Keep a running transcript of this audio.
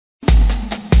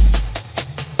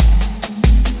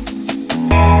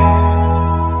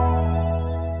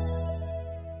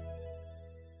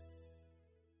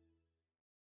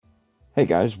Hey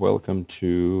guys, welcome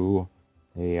to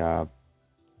a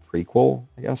prequel,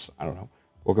 I guess. I don't know.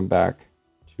 Welcome back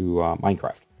to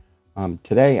Minecraft.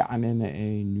 Today I'm in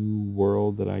a new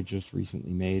world that I just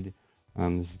recently made.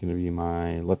 This is going to be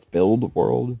my Let's Build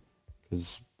world,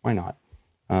 because why not?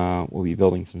 We'll be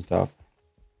building some stuff.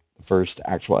 The first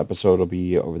actual episode will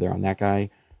be over there on that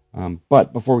guy.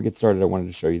 But before we get started, I wanted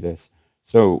to show you this.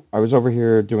 So I was over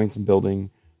here doing some building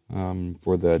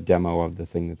for the demo of the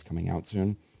thing that's coming out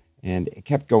soon. And it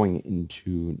kept going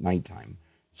into nighttime.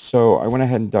 So I went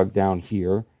ahead and dug down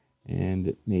here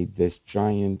and made this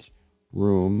giant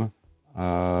room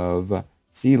of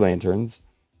sea lanterns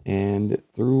and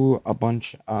threw a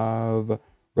bunch of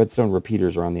redstone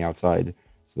repeaters around the outside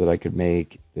so that I could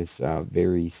make this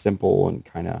very simple and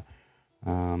kind of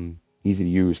easy to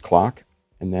use clock.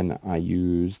 And then I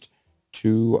used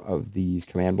 2 of these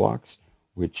command blocks,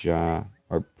 which are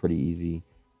pretty easy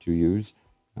to use.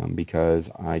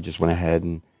 Because I just went ahead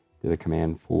and did a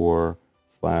command for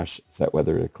 /set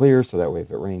weather to clear, so that way if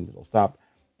it rains it'll stop,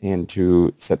 and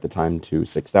to set the time to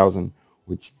 6,000,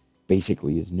 which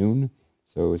basically is noon.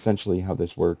 So essentially how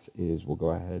this works is we'll go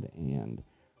ahead and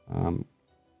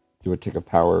do a tick of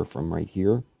power from right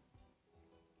here,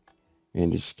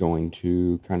 and it's going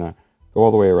to kind of go all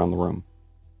the way around the room.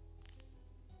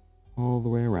 All the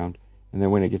way around. And then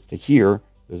when it gets to here,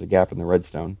 there's a gap in the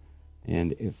redstone,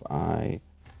 and if I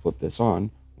flip this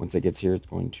on, once it gets here, it's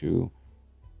going to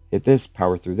hit this,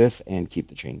 power through this, and keep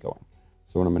the chain going.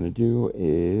 So what I'm going to do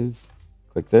is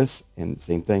click this, and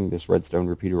same thing, this redstone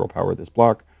repeater will power this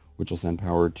block, which will send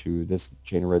power to this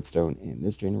chain of redstone and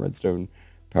this chain of redstone,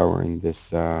 powering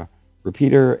this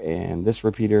repeater and this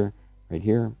repeater right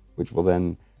here, which will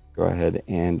then go ahead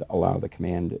and allow the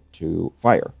command to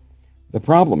fire. The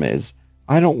problem is,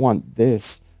 I don't want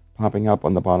this popping up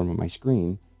on the bottom of my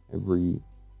screen every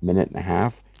minute and a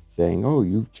half saying, oh,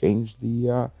 you've changed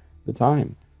the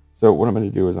time. So what I'm going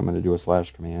to do is I'm going to do a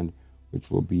 / command,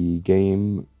 which will be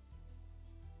game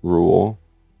rule,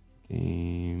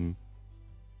 game,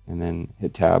 and then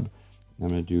hit tab. I'm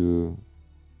going to do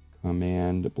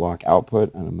command block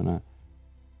output, and I'm going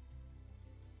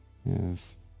to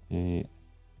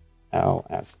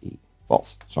F-A-L-S-E,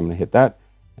 false. So I'm going to hit that,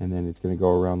 and then it's going to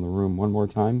go around the room one more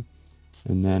time.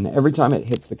 And then every time it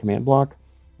hits the command block,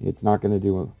 it's not going to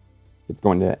do, it's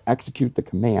going to execute the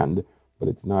command, but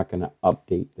it's not going to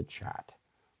update the chat.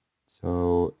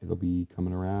 So it'll be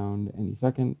coming around any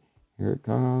second. Here it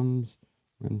comes.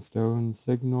 Redstone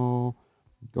signal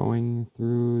going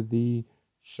through the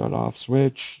shut off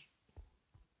switch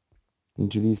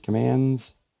into these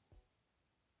commands.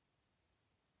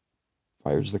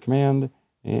 Fires the command,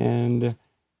 and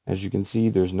as you can see,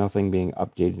 there's nothing being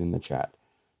updated in the chat.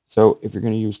 So if you're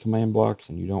going to use command blocks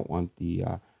and you don't want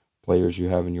the players you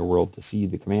have in your world to see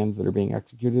the commands that are being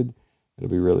executed, it'll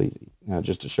be really easy. Now,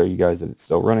 just to show you guys that it's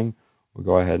still running, we'll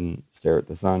go ahead and stare at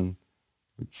the sun,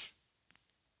 which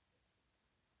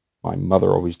my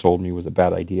mother always told me was a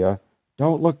bad idea.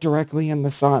 Don't look directly in the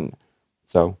sun.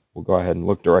 So we'll go ahead and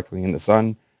look directly in the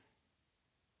sun.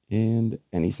 And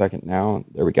any second now,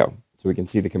 there we go. So we can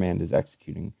see the command is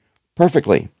executing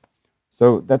perfectly.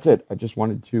 So that's it. I just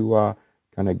wanted to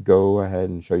kind of go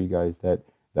ahead and show you guys that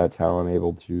that's how I'm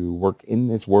able to work in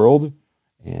this world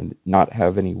and not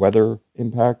have any weather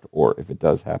impact, or if it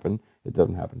does happen, it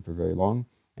doesn't happen for very long,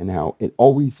 and how it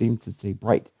always seems to stay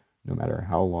bright no matter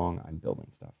how long I'm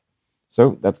building stuff.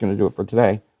 So that's going to do it for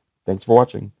today. Thanks for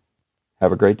watching.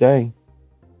 Have a great day.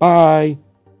 Bye.